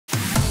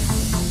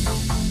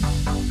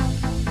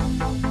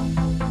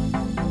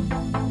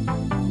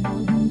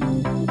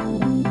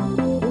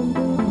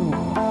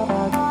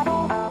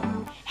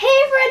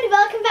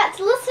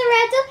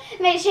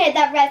hit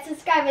that red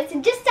subscribe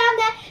button just down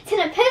there to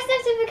the post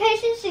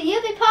notifications so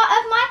you'll be part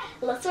of my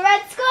little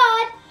red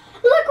squad.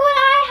 Look what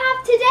I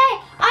have today.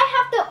 I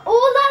have the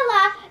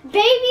Ooooh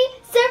baby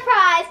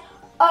surprise.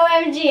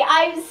 OMG,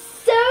 I'm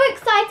so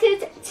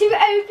excited to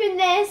open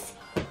this.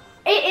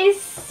 It is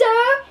so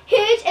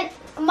huge and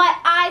my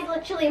eyes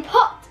literally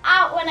popped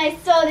out when I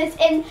saw this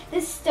in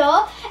the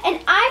store. And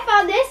I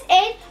found this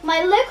in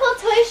my local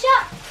toy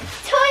shop,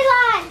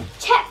 Toyland.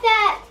 Check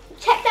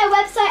their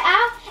website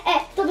out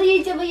at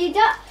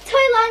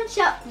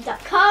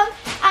www.toylandshop.com.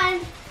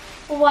 And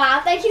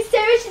wow, thank you so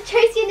much to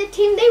Tracy and the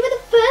team. They were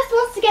the first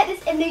ones to get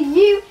this in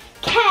the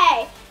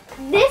UK.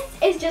 This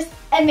is just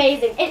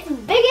amazing. It's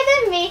bigger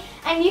than me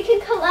and you can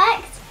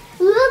collect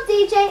little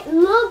DJ,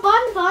 little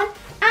Bonbon,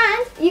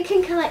 and you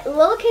can collect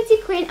little Kitty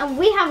Queen, and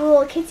we have a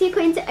little Kitty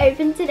Queen to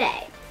open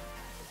today.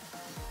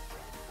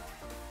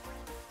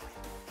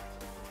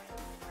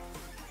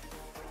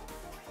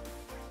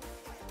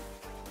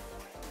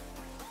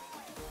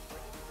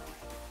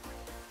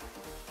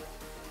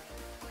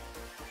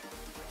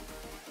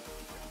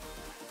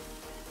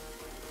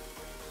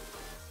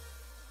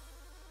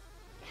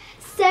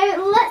 So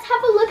let's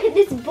have a look at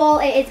this ball.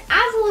 It is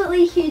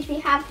absolutely huge. We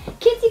have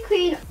Kitty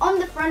Queen on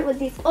the front with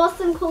these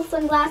awesome cool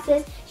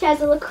sunglasses. She has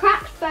a little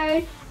cracked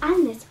phone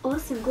and this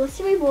awesome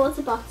glittery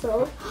water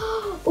bottle.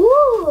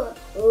 Ooh,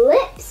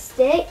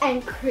 lipstick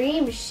and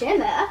cream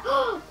shimmer.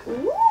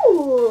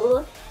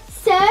 Ooh.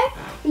 So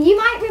you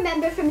might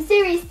remember from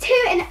series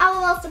 2 in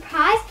LOL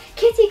Surprise,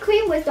 Kitty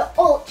Queen was the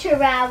ultra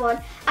rare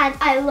one and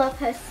I love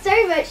her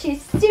so much.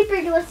 She's super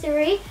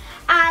glittery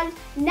and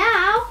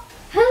now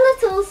her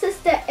little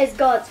sister is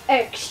God's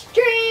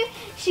Extreme.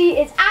 She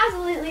is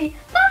absolutely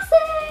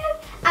massive.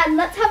 And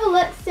let's have a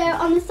look. So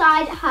on the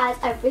side it has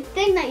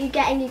everything that you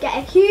get, and you get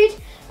a huge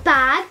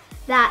bag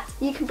that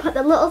you can put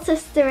the little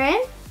sister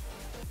in.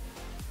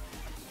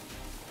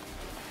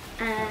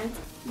 And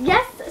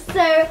yes,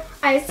 so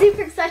I'm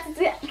super excited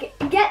to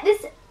get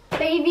this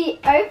baby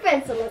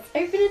open. So let's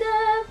open it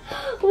up.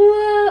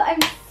 Whoa,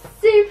 I'm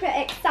super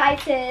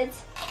excited.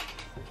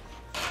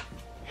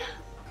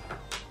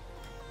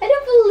 I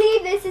don't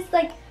believe this is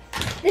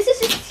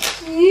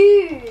just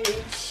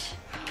huge.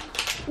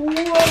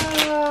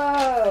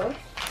 Whoa.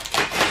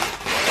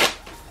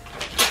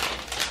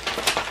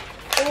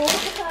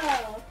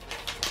 Whoa.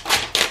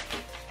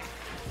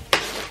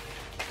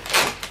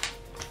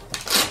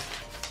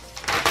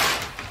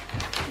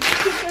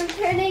 Keep on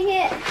turning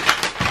it.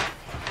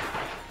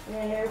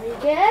 There we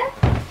go.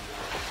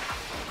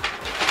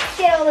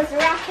 Get all this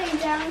wrapping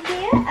down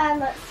here, and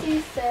let's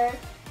see, so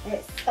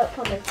it's up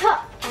on the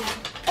top.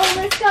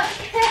 Almost got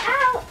her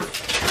out.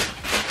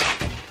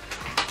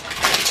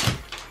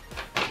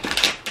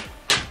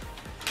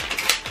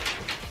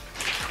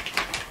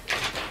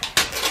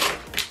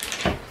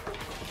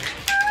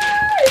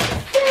 Ah,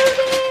 it's so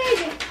big.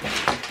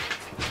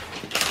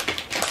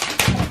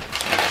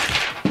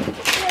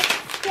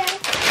 Let's get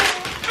her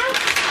out.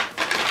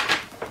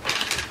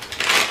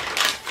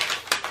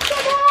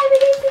 Come on, we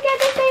need to get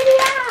this baby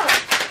out.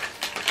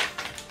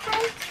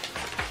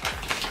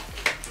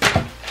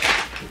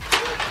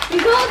 You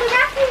got all the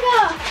wrapping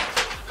off.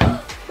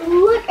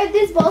 Look at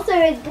this ball. So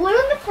it's blue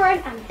on the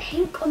front and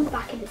pink on the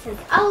back, and it says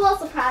LOL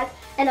Surprise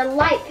and a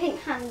light pink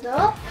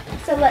handle.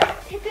 So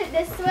let's tip it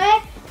this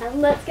way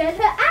and let's get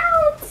her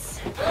out. I'm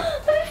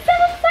so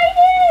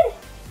excited.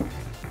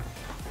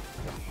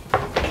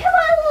 Come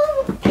on,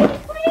 little Kitty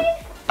Queen.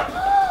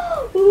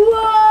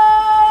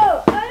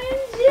 Whoa,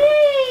 OMG.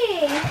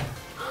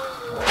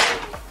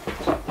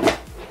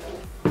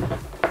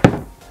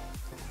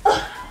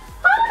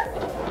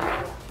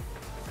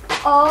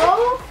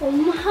 Oh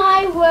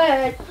my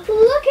word!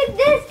 Look at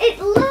this!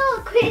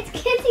 It's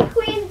Kitty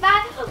Queen's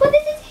bag. Well,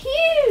 this is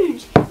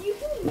huge! You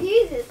can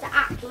use this to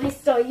actually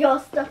store your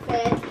stuff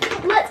in.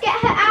 Let's get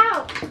her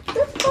out!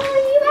 Let's follow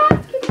you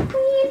out, Kitty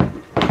Queen!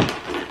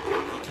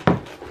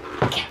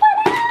 Come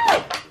on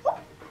out!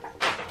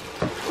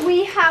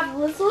 We have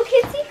little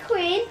Kitty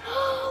Queen.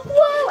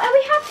 Whoa! And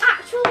we have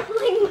actual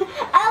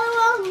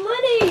LOL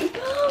money!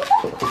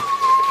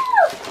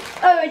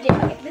 Oh dear,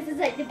 okay, this is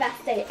like the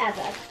best day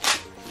ever.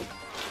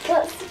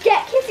 Let's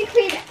get Kitty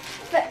Queen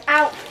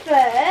out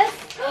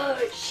first.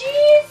 She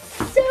is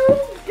so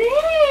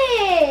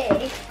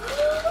big.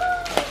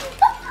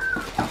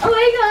 Oh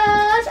my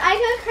gosh, I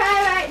can cry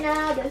right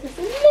now. This is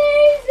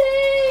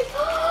amazing.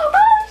 Oh,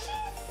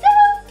 she's so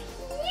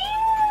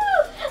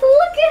cute.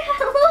 Look at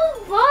her little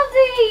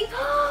body.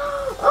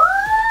 Oh,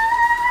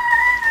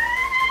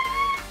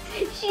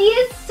 she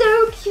is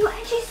so cute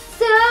and she's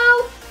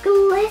so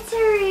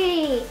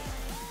glittery.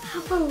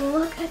 Have a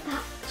look at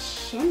that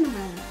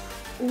shimmer.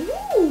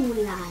 Ooh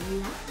la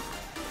la.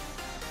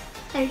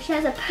 And she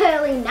has a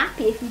pearly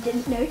nappy if you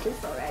didn't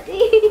notice already.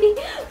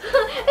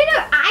 And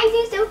her eyes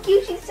are so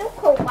cute, she's so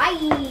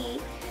kawaii.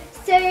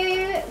 So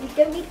we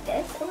don't need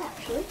this. Oh,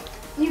 actually,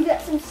 you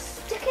got some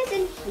stickers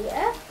in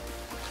here.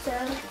 So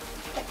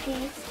get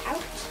these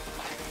out.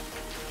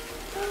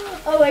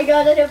 Oh my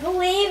god, I don't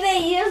believe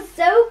it. You're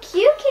so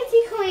cute,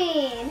 Kitty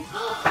Queen.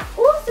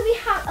 Oh, so we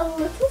have a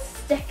little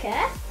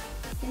sticker.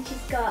 And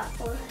she's got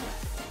all her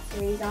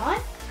accessories on.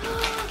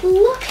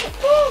 Look at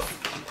this!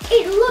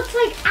 It looks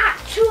like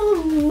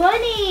actual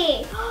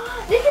money!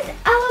 This is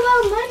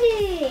LOL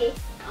money!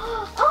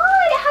 Oh,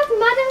 it has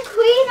Madam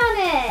Queen on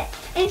it!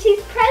 And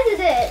she's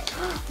president!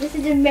 This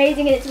is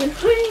amazing, and it's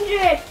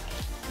 $100!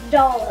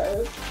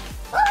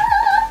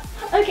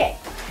 Okay,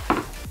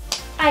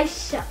 I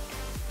shook.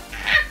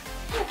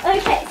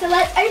 Okay, so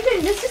let's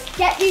just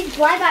get these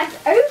blind bags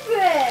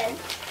open!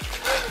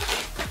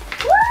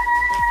 What?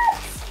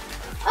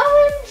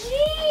 OMG!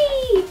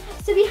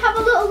 So we have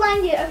a little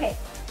lanyard, okay.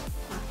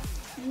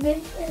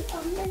 This is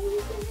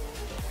amazing.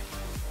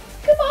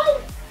 Come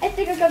on! I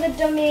think I got a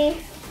dummy.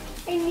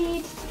 I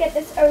need to get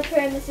this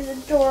open. This is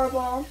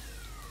adorable.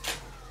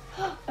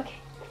 Okay.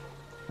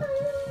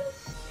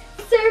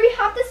 So we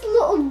have this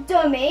little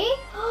dummy.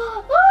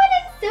 Oh, and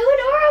it's so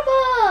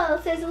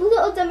adorable. So there's a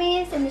little dummy.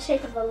 It's in the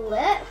shape of a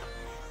lip.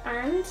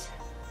 And,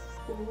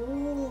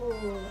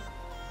 ooh,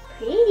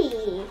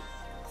 pretty.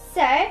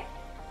 So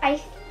I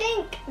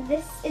think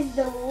this is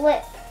the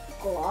lip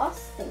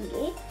gloss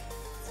thingy.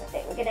 So I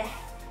think we're gonna,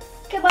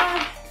 come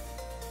on,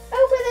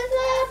 open this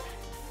up.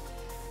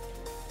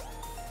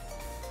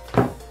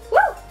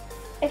 Woo!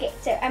 Okay,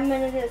 so I'm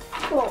gonna just,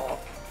 oh,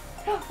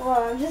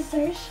 I'm just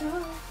so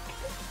shocked.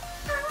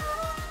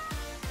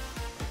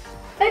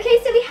 Okay,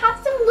 so we have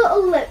some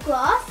little lip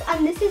gloss,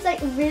 and this is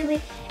like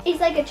really, it's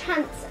like a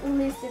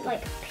translucent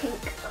like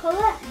pink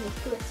colour, and it's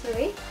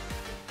glittery.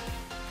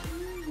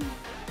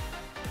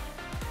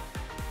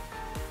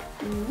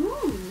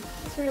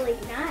 It's really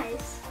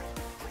nice.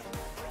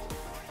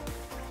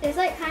 It's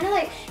like kind of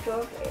like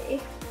strawberry.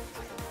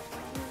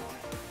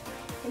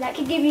 And that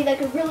could give you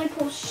like a really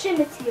cool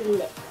shimmer to your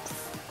lips.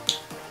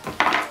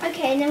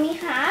 Okay, and then we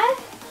have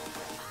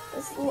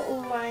this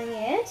little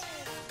lanyard.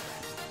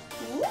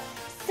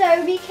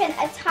 So we can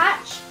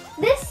attach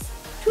this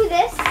to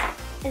this,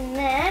 and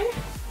then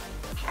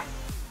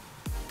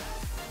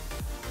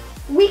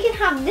we can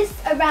have this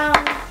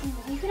around,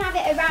 you can have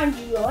it around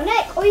your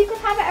neck, or you could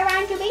have it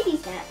around your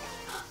baby's neck.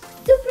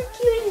 Super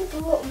cute, and there's a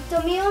little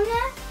dummy on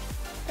there.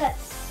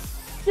 That's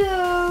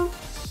so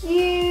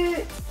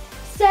cute.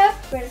 So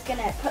we're just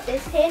gonna put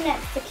this here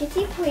next to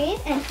Kitty Queen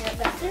and her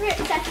rest of her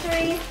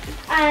accessories.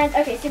 And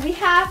okay, so we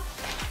have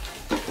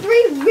 3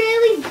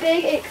 really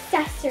big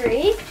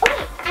accessories.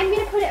 Oh, I'm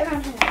gonna put it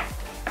around her neck.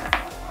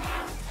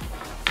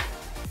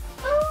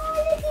 Oh,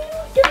 look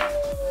at you,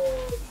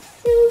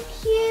 so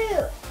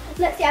cute.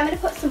 Let's see, I'm gonna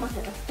put some on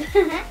her.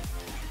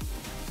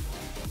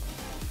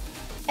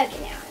 Okay,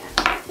 now.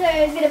 So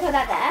I'm gonna put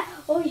that there.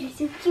 Oh, you're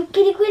so cute,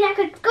 Kitty Queen. I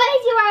could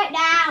squeeze you right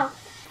now.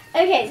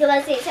 Okay, so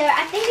let's see. So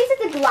I think these are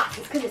the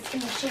glasses because it's in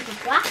the shape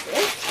of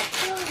glasses.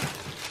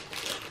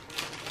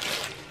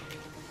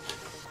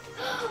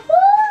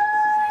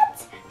 What?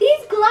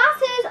 These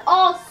glasses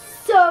are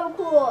so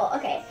cool.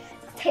 Okay,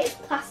 let's take this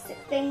plastic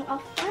thing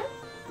off them.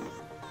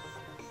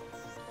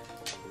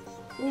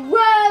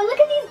 Whoa, look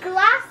at these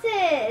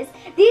glasses.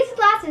 These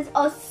glasses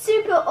are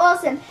super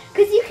awesome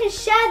because you can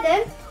share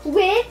them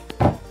with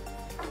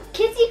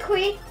Kitty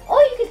Queen,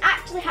 or you can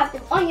actually have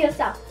them on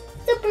yourself.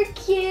 Super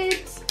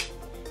cute.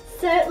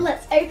 So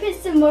let's open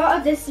some more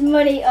of this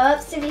money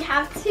up. So we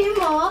have 2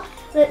 more.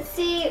 Let's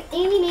see,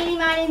 eeny, meeny,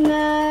 miny,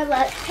 mo.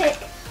 Let's pick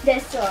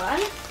this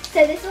one.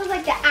 So this was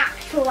like the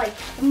actual like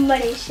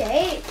money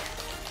shape.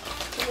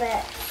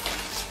 Let's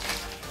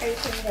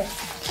open this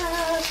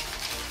up.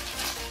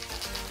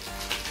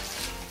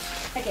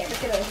 Okay, we're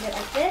gonna open it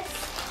like this.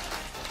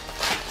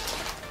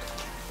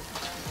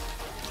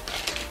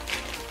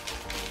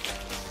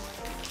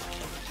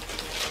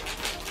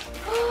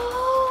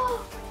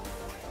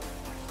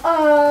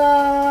 OMG.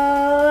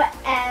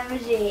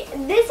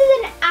 This is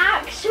an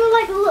actual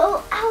like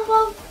little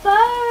LOL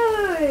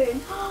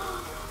phone.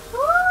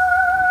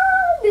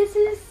 Oh, this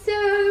is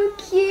so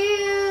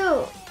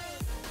cute.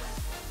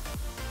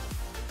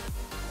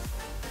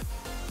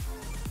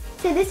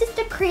 So this is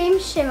the cream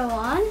shimmer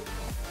one.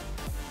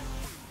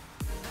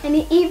 And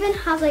it even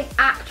has like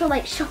actual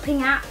like shopping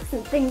apps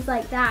and things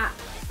like that.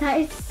 That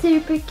is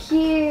super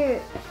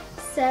cute.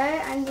 So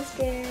I'm just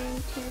going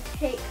to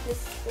take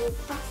this little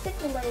plastic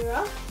layer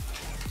off,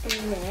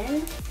 and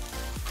then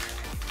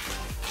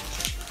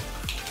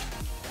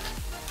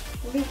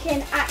we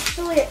can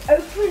actually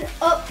open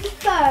up the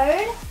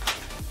phone.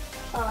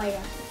 Oh my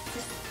gosh, it's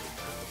just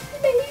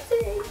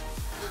amazing.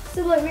 So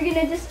look, we're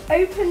gonna just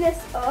open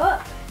this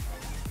up.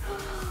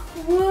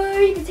 Whoa,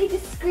 you can take the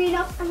screen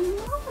off and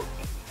look,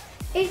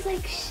 it's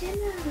like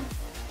shimmer.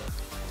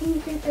 And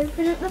you can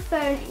open up the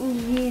phone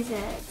and use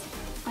it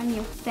on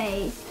your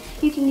face.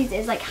 You can use it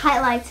as like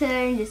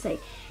highlighter and just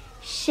like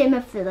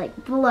shimmer for like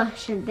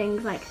blush and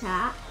things like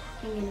that.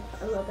 I'm gonna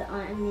put a little bit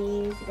on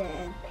and use it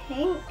in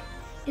pink.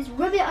 Just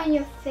rub it on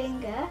your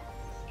finger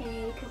and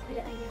you can put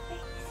it on your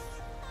face.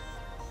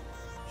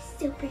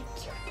 Super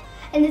cute.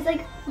 And there's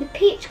like the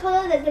peach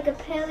color, there's like a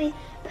pearly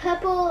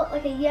purple,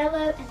 like a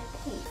yellow and a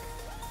pink.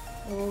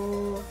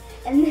 Oh,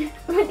 and then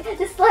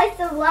the slice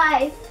of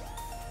life.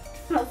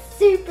 Oh,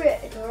 super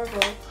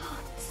adorable.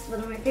 This is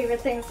one of my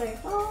favorite things so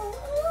far.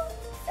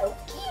 so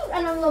cute.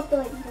 And I love the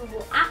like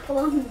little apple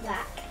on the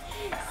back.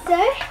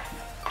 So,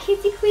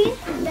 Kitty Queen,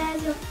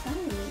 there's your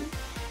phone.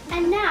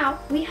 And now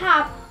we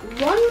have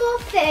one more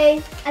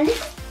thing, and this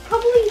is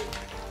probably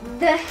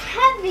the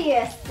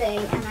heaviest thing,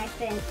 and I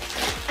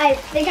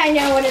think I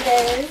know what it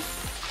is.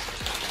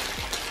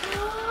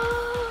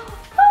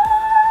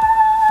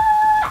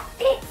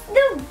 It's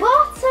the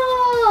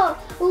bottle!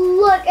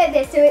 Look at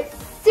this, so it's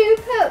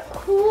super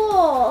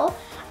cool,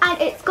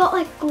 and it's got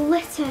like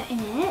glitter in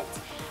it,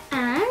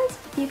 and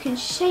you can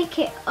shake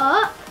it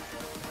up.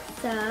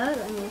 So,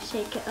 I'm gonna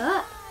shake it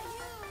up.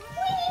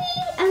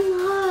 Whee! And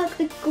look,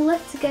 the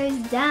glitter goes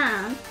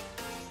down.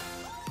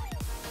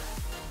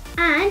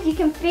 And you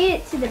can feed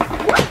it to the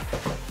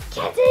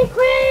Kitty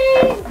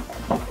Queen!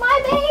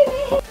 My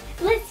baby!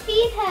 Let's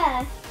feed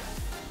her.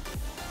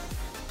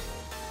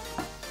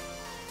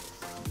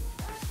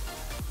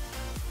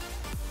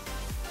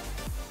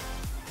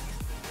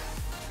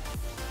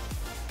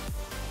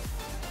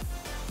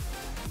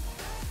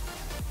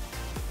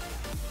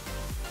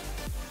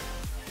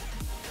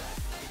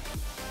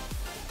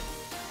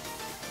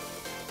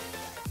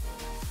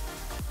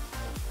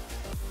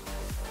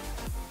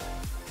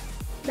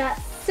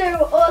 That's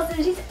so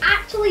awesome. She's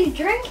actually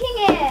drinking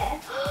it.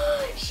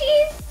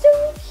 She's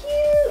so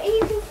cute. And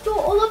you can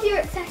store all of your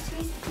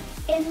accessories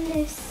in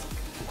this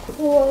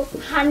cool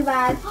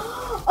handbag.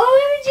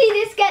 OMG,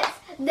 this gets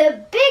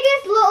the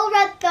biggest little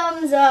red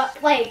thumbs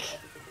up. Like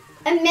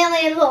a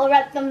million little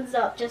red thumbs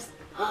up. Just,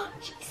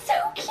 she's so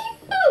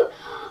cute.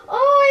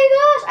 Oh my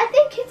gosh. I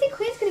think Kitty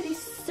Queen's going to be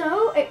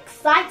so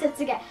excited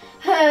to get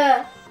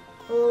her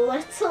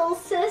little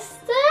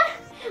sister.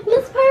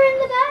 Let's put her in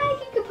the bag.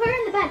 You can put her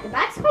in the bag. The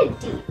bag's quite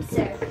deep,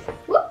 so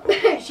whoop,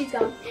 she's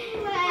gone.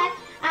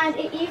 And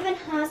it even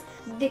has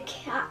the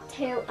cat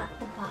tail at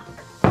the back.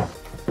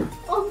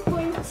 On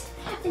point.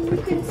 And you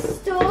can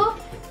store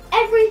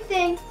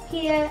everything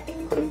here.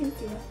 And you can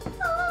see it.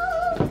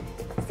 Oh,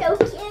 so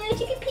cute.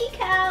 You can peek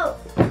out.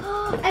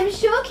 Oh, I'm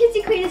sure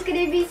Kitty Queen is going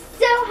to be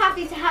so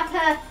happy to have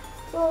her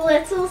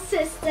little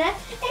sister.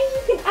 And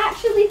you can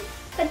actually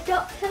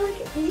adopt her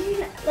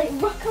like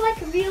rock her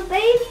like a real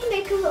baby,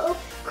 make a little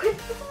crib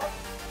for her.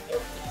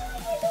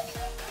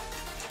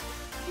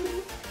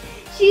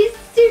 She's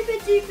super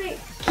duper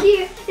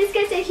cute. This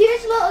gets a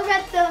huge little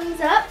red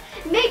thumbs up.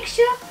 Make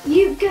sure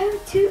you go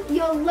to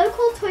your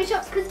local toy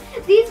shops because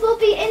these will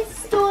be in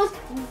stores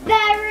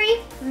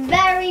very,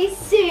 very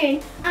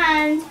soon.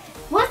 And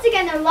once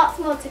again, there are lots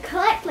more to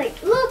collect, like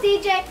little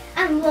DJ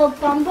and little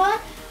Bonbon.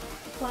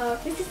 Wow,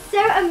 this is so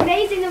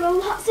amazing. There are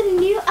lots of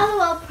new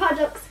LOL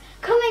products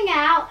coming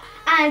out,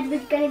 and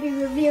we're going to be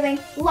reviewing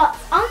lots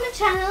on the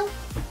channel.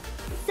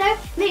 So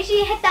make sure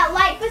you hit that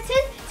like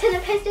button, turn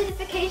on post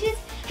notifications,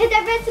 hit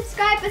that red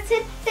subscribe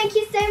button. Thank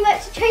you so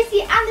much to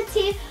Tracy and the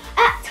team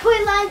at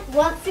Toyland.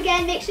 Once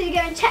again, make sure you go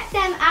and check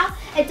them out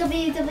at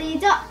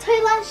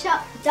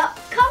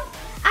www.toylandshop.com,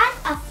 and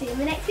I'll see you in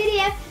the next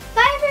video.